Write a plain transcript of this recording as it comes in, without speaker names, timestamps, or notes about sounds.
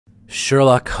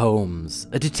Sherlock Holmes,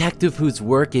 a detective whose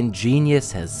work and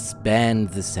genius has spanned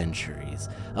the centuries.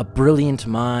 A brilliant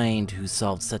mind who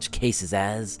solved such cases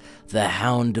as The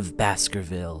Hound of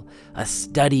Baskerville, A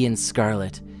Study in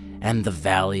Scarlet, and The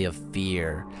Valley of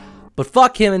Fear. But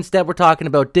fuck him, instead we're talking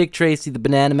about Dick Tracy, the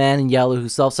Banana Man in Yellow, who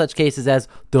solved such cases as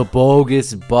The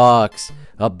Bogus Box,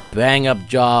 A Bang-Up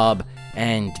Job,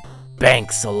 and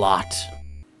Banks a Lot.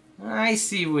 I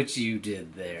see what you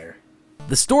did there.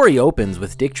 The story opens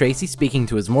with Dick Tracy speaking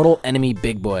to his mortal enemy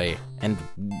Big Boy. And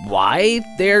why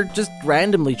they're just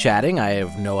randomly chatting, I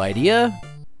have no idea.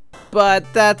 But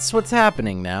that's what's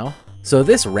happening now. So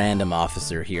this random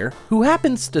officer here, who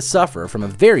happens to suffer from a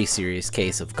very serious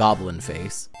case of goblin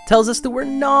face, tells us that we're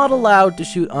not allowed to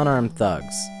shoot unarmed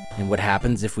thugs. And what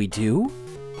happens if we do?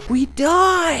 We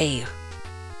die!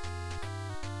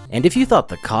 And if you thought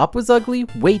the cop was ugly,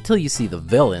 wait till you see the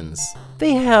villains.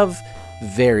 They have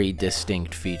very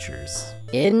distinct features.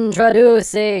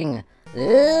 Introducing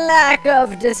lack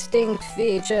of distinct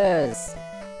features.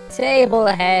 Table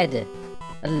head,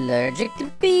 allergic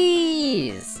to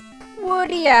bees,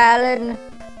 Woody Allen,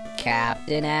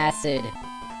 Captain Acid,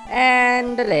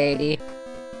 and a lady.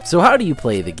 So how do you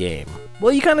play the game?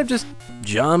 Well, you kind of just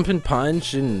jump and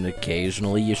punch, and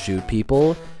occasionally you shoot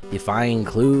people, you find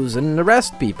clues and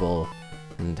arrest people.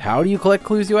 And how do you collect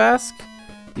clues, you ask?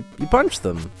 You punch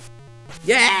them.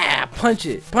 Yeah! Punch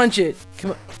it! Punch it!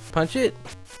 Come on. Punch it!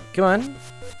 Come on.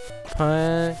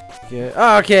 Punch it.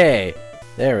 Okay!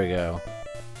 There we go.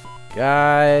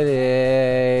 Got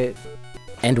it.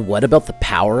 And what about the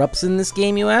power-ups in this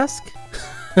game, you ask?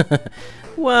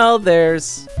 Well,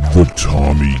 there's the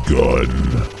Tommy gun,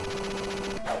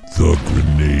 the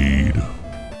grenade,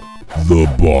 the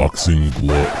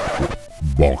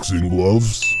boxing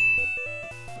gloves?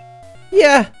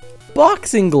 Yeah,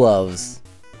 boxing gloves.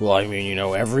 Well, I mean, you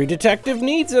know, every detective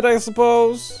needs it, I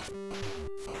suppose.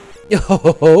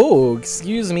 Oh,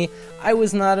 excuse me. I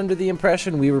was not under the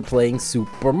impression we were playing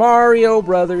Super Mario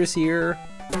Brothers here.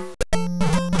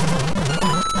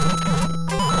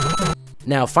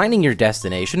 Now, finding your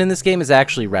destination in this game is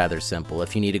actually rather simple.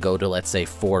 If you need to go to, let's say,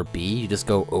 4B, you just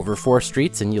go over 4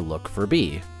 streets and you look for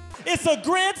B. It's a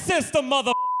grid system,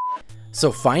 mother.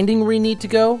 So finding where you need to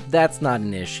go, that's not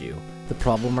an issue. The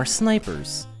problem are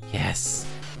snipers. Yes,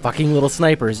 fucking little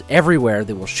snipers everywhere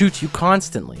that will shoot you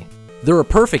constantly. They're a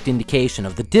perfect indication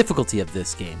of the difficulty of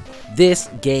this game. This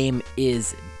game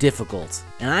is difficult,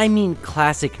 and I mean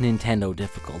classic Nintendo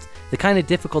difficult. The kind of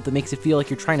difficult that makes it feel like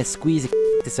you're trying to squeeze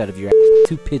this out of your ass.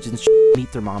 2 pigeons meat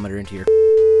thermometer into your.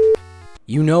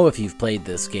 You know, if you've played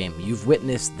this game, you've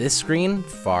witnessed this screen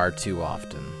far too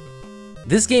often.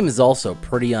 This game is also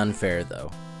pretty unfair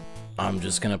though. I'm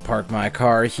just gonna park my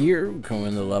car here, go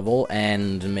in the level,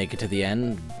 and make it to the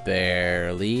end,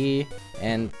 barely,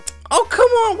 and oh come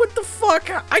on, what the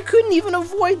fuck? I couldn't even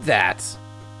avoid that!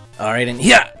 Alright, and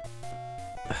yeah!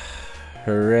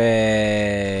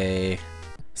 Hooray!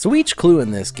 So each clue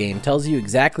in this game tells you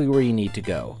exactly where you need to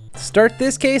go. To start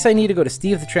this case, I need to go to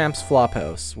Steve the Tramp's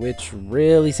Flophouse, which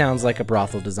really sounds like a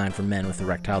brothel designed for men with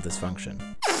erectile dysfunction.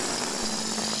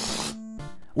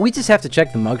 We just have to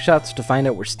check the mugshots to find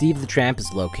out where Steve the Tramp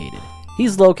is located.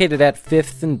 He's located at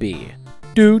 5th and B.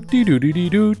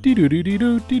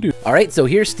 Alright, so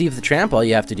here's Steve the Tramp. All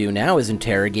you have to do now is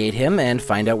interrogate him and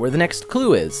find out where the next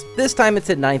clue is. This time it's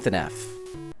at 9th and F.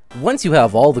 Once you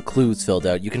have all the clues filled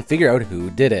out, you can figure out who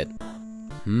did it.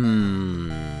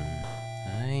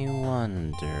 I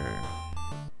wonder.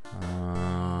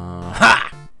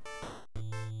 Ha!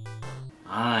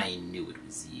 I knew it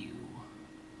was you.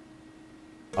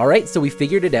 Alright, so we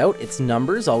figured it out. It's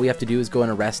numbers. All we have to do is go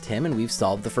and arrest him, and we've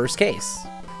solved the first case.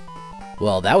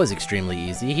 Well, that was extremely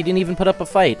easy. He didn't even put up a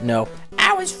fight. No,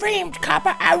 I was framed,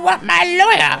 copper. I want my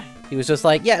lawyer. He was just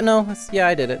like, yeah, no, yeah,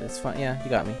 I did it. It's fine. Yeah, you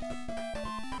got me.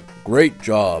 Great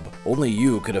job. Only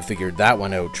you could have figured that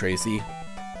one out, Tracy.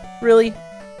 Really?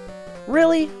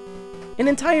 Really? An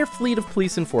entire fleet of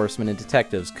police enforcement and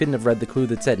detectives couldn't have read the clue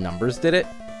that said numbers, did it?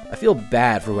 I feel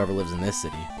bad for whoever lives in this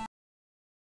city.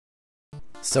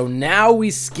 So now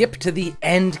we skip to the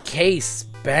end case,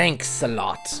 Banks a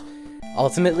Lot.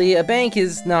 Ultimately, a bank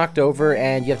is knocked over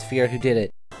and you have to figure out who did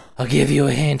it. I'll give you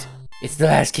a hint. It's the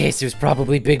last case. It was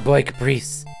probably Big Boy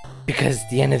Caprice. Because at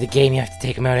the end of the game, you have to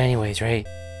take him out anyways, right?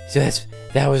 So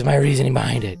that was my reasoning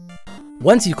behind it.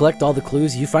 Once you collect all the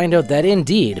clues, you find out that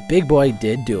indeed, Big Boy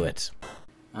did do it.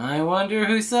 I wonder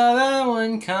who saw that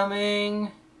one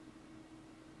coming.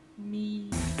 Me.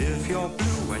 If you're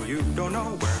blue and you don't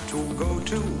know where to go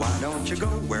to, why don't you go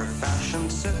where fashion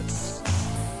sits?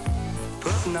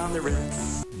 Putting on the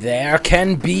Ritz. There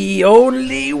can be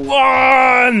only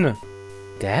one!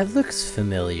 That looks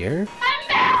familiar.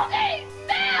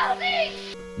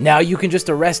 Now you can just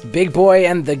arrest Big Boy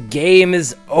and the game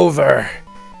is over.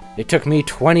 It took me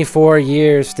 24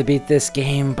 years to beat this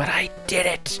game, but I did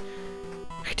it.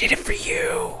 I did it for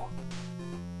you.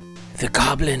 The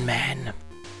Goblin Man.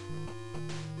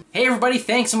 Hey everybody,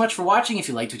 thanks so much for watching. If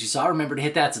you liked what you saw, remember to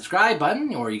hit that subscribe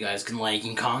button, or you guys can like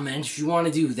and comment if you want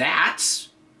to do that.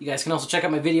 You guys can also check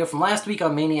out my video from last week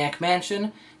on Maniac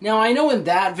Mansion. Now, I know in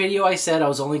that video I said I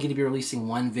was only going to be releasing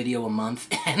one video a month,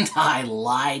 and I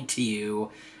lied to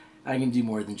you. I'm going to do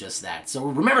more than just that. So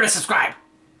remember to subscribe!